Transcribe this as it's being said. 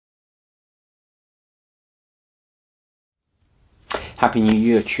Happy New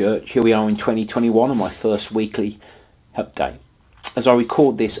Year, church. Here we are in 2021 on my first weekly update. As I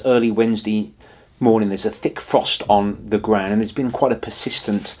record this early Wednesday morning, there's a thick frost on the ground and there's been quite a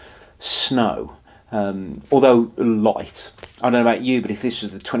persistent snow, although light. I don't know about you, but if this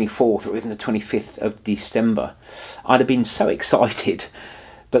was the 24th or even the 25th of December, I'd have been so excited.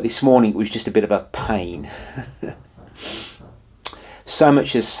 But this morning it was just a bit of a pain. So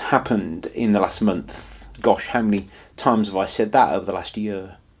much has happened in the last month. Gosh, how many times have I said that over the last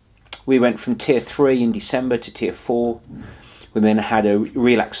year? We went from tier 3 in December to tier 4. We then had a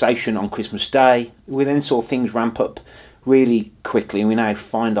relaxation on Christmas Day. We then saw things ramp up really quickly and we now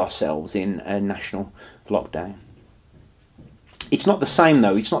find ourselves in a national lockdown. It's not the same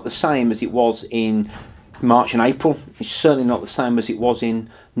though. It's not the same as it was in March and April. It's certainly not the same as it was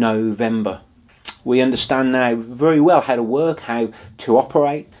in November. We understand now very well how to work, how to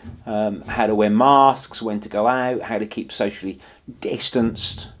operate, how to wear masks, when to go out, how to keep socially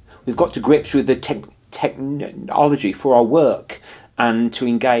distanced. We've got to grips with the technology for our work and to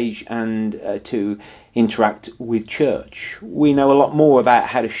engage and to interact with church. We know a lot more about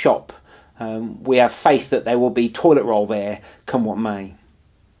how to shop. We have faith that there will be toilet roll there, come what may.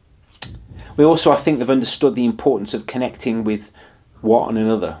 We also, I think, have understood the importance of connecting with one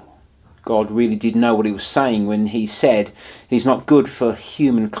another. God really did know what he was saying when he said it's not good for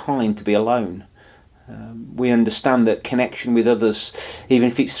humankind to be alone. We understand that connection with others, even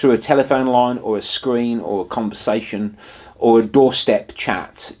if it's through a telephone line or a screen or a conversation or a doorstep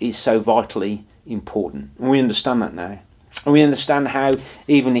chat, is so vitally important. And we understand that now. And we understand how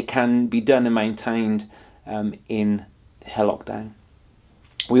even it can be done and maintained in a lockdown.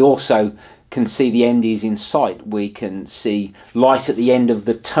 We also can see the end is in sight. We can see light at the end of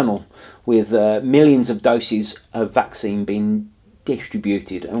the tunnel with millions of doses of vaccine being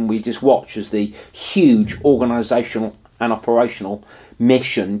distributed, and we just watch as the huge organisational and operational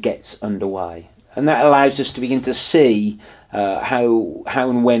mission gets underway. And that allows us to begin to see how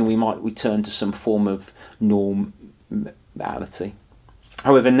and when we might return to some form of normality.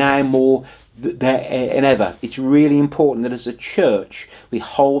 However, now more than ever, it's really important that as a church we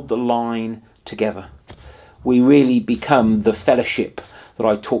hold the line together. We really become the fellowship that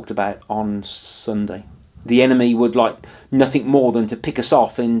I talked about on Sunday. The enemy would like nothing more than to pick us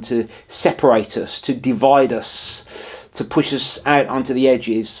off and to separate us, to divide us, to push us out onto the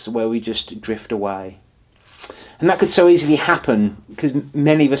edges where we just drift away. And that could so easily happen because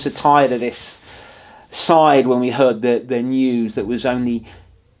many of us are tired of this side when we heard the news that was only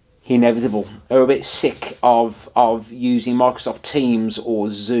inevitable. Are a bit sick of using Microsoft Teams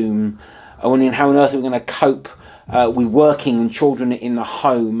or Zoom, wondering how on earth we're going to cope with working and children in the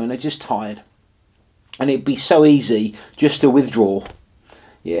home, and are just tired. And it'd be so easy just to withdraw,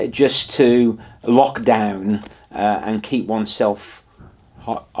 just to lock down and keep oneself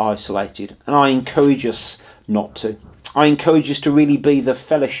isolated. And I encourage us not to. I encourage us to really be the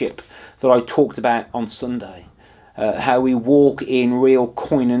fellowship that I talked about on Sunday. How we walk in real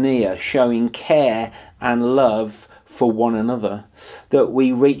koinonia, showing care and love for one another, that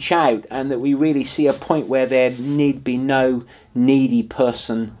we reach out and that we really see a point where there need be no needy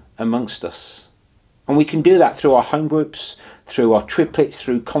person amongst us. And we can do that through our home groups, through our triplets,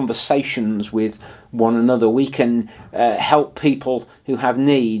 through conversations with one another. We can help people who have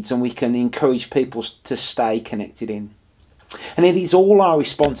needs, and we can encourage people to stay connected in. And it is all our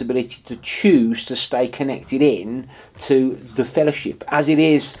responsibility to choose to stay connected in to the fellowship, as it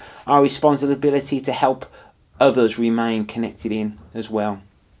is our responsibility to help others remain connected in as well.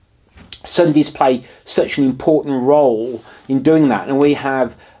 Sundays play such an important role in doing that, and we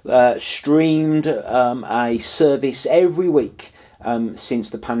have streamed a service every week since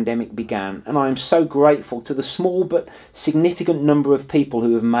the pandemic began, and I am so grateful to the small but significant number of people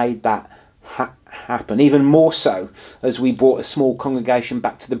who have made that happen, even more so as we brought a small congregation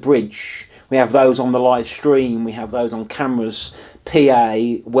back to the bridge. We have those on the live stream, we have those on cameras, PA,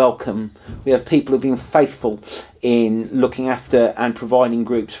 welcome. We have people who've been faithful in looking after and providing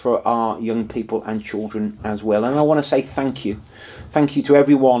groups for our young people and children as well. And I want to say thank you. Thank you to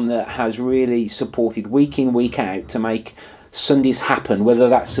everyone that has really supported week in, week out to make Sundays happen, whether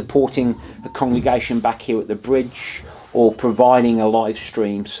that's supporting a congregation back here at the bridge or providing a live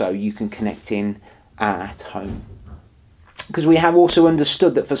stream so you can connect in at home. Because we have also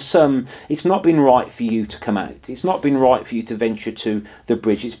understood that for some, it's not been right for you to come out. It's not been right for you to venture to the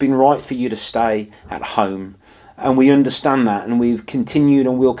bridge. It's been right for you to stay at home. And we understand that, and we've continued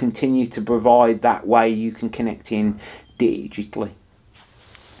and will continue to provide that way you can connect in digitally.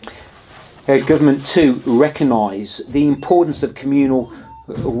 Government too recognise the importance of communal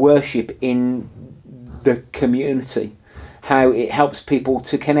worship in the community. how it helps people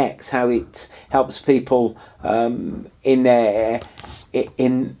to connect, how it helps people in their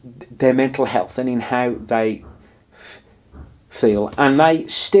mental health and in how they feel. And they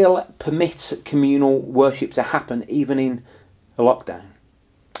still permit communal worship to happen even in a lockdown.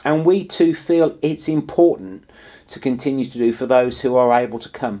 And we too feel it's important to continue to do for those who are able to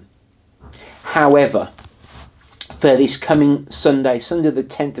come. However, for this coming Sunday the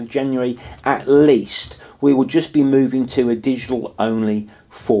 10th of January at least, we will just be moving to a digital only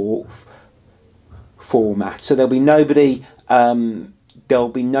format. So there'll be nobody, there'll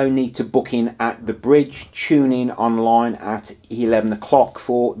be no need to book in at the bridge. Tune in online at 11 o'clock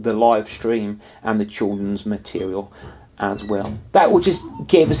for the live stream and the children's material as well. That will just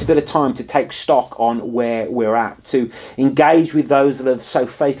give us a bit of time to take stock on where we're at, to engage with those that have so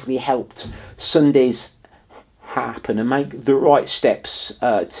faithfully helped Sundays happen and make the right steps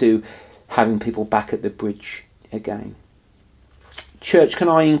to having people back at the bridge again. Church, can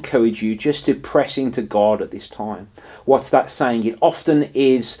I encourage you just to press into God at this time? What's that saying? It often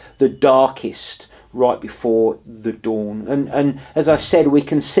is the darkest right before the dawn. And as I said, we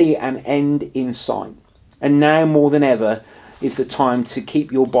can see an end in sight. And now more than ever is the time to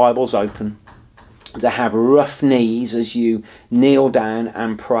keep your Bibles open, to have rough knees as you kneel down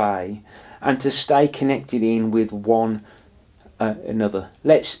and pray, and to stay connected in with one another.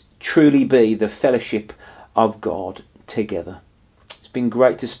 Let's truly be the fellowship of God together. It's been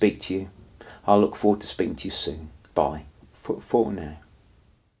great to speak to you. I look forward to speaking to you soon. Bye for now.